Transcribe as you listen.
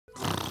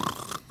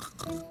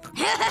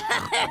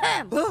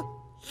Huh?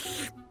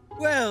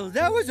 Well,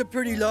 that was a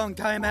pretty long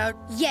time out.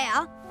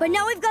 Yeah, but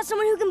now we've got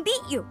someone who can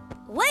beat you.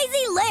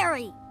 Lazy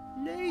Larry.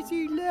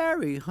 Lazy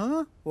Larry,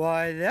 huh?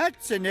 Why,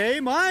 that's a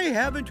name I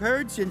haven't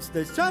heard since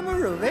the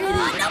summer of '80.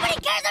 Nobody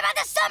cares about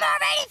the summer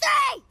of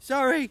 '83!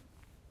 Sorry.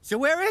 So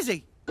where is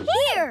he?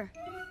 Here.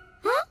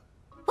 Huh?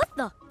 What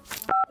the?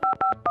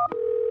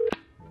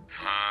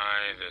 Hi,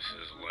 this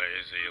is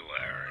Lazy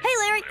Larry. Hey,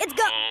 Larry, it's I'm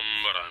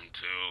home, but I'm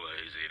too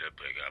lazy to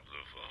pick up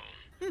the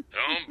phone.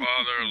 Don't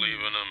bother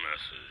leaving a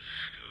message,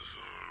 'cause,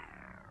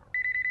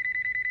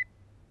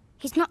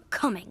 He's not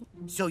coming.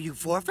 So you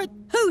forfeit?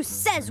 Who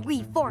says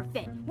we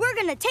forfeit? We're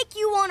gonna take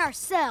you on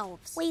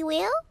ourselves. We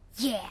will?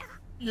 Yeah.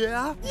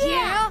 Yeah?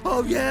 Yeah.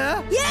 Oh,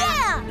 yeah?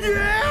 Yeah!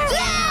 Yeah!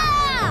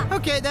 Yeah!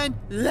 Okay, then.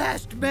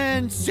 Last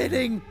man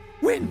sitting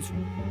wins.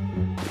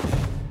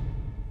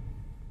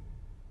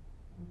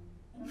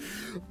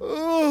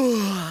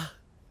 Oh.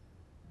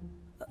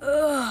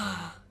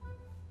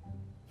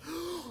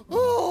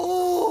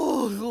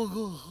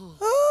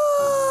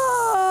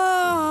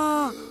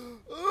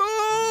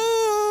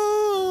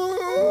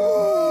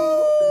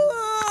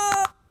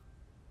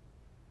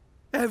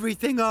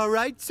 Everything all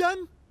right,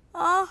 son?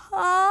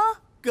 Uh-huh.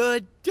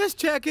 Good. Just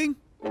checking.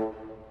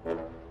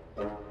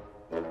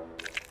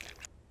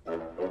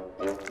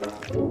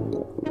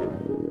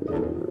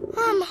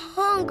 I'm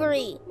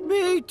hungry.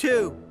 Me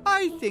too.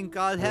 I think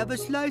I'll have a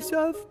slice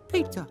of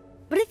pizza.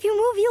 But if you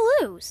move, you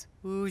lose.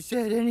 Who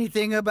said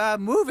anything about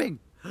moving?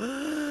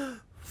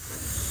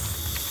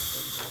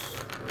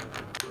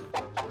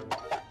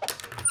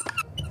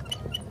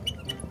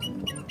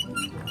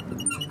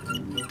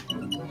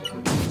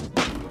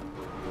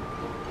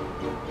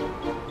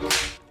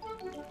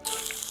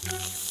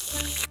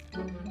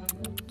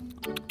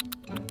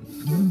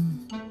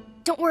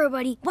 Don't worry,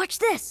 buddy. Watch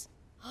this.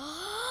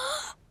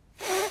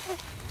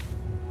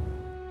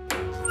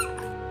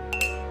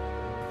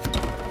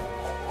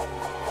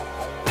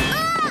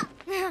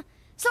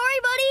 Sorry,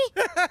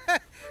 buddy.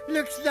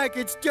 Looks like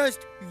it's just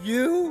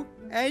you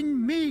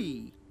and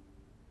me.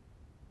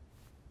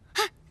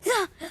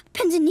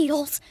 Pins and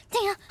needles.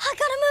 Dana, I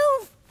gotta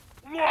move.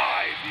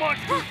 Live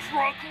Monster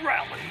Truck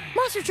Rally!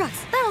 Monster trucks.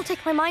 That'll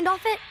take my mind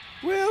off it.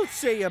 We'll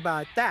see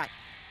about that.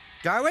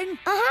 Darwin?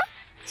 Uh-huh.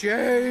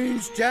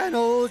 Change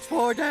channels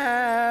for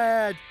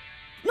Dad.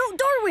 No,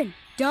 Darwin.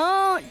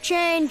 Don't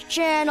change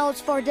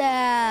channels for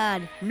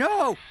Dad.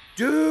 No,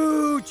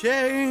 do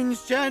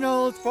change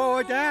channels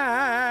for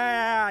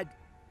Dad.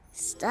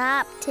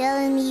 Stop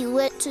telling me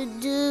what to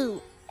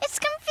do. It's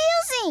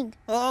confusing.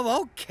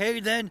 Oh, okay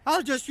then.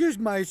 I'll just use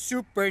my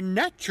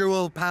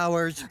supernatural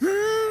powers.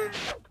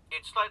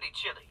 It's slightly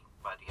chilly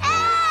by the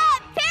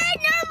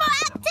Paranormal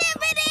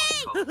activity!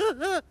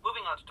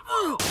 Moving on to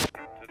tomorrow.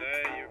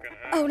 Today you can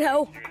have Oh,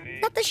 no. what you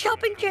need Not the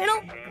shopping channel.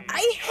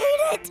 I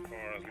hate it. for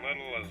as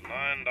little as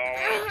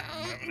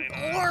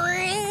 $9.79.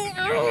 Boring.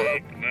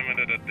 Unique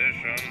limited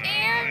edition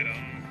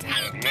items for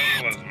as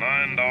little as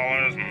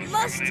 $9.79.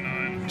 Must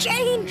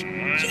change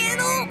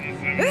channel.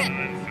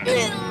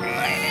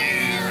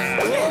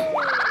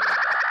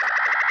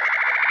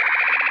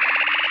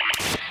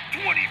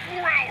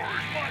 24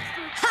 hours,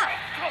 Monster Truck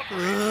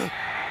coverage.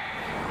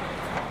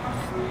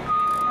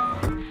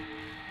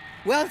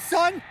 Well,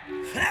 son,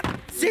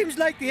 seems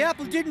like the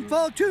apple didn't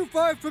fall too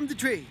far from the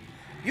tree.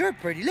 You're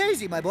pretty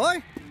lazy, my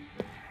boy.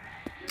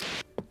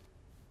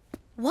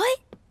 What?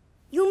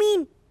 You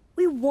mean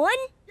we won?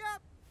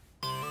 Yep.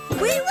 We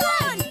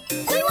won!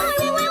 We won!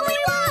 We won! We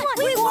won!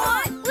 We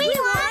won! We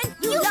won!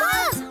 You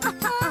lost!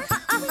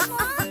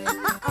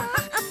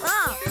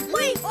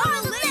 We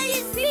are the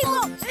laziest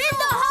people in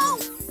the whole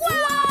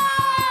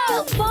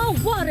world!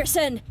 Gumball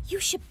Watterson, you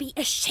should be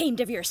ashamed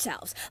of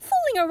yourselves,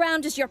 fooling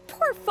around as your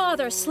poor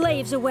father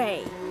slaves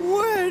away.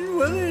 When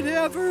will it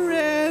ever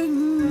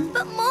end?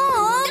 But,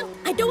 Mom!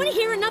 I don't want to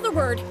hear another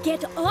word.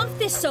 Get off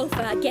this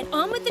sofa, get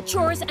on with the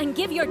chores, and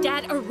give your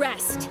dad a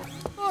rest.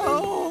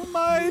 Oh,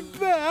 my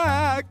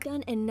back.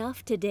 Done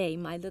enough today,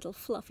 my little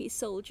fluffy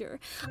soldier.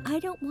 I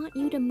don't want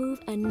you to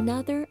move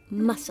another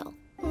muscle.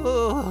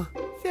 Oh,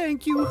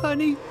 thank you,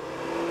 honey.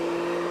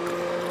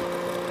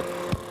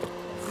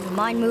 You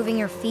mind moving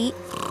your feet?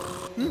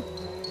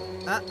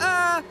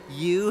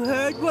 You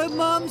heard what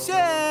Mom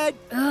said.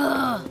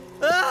 Ugh.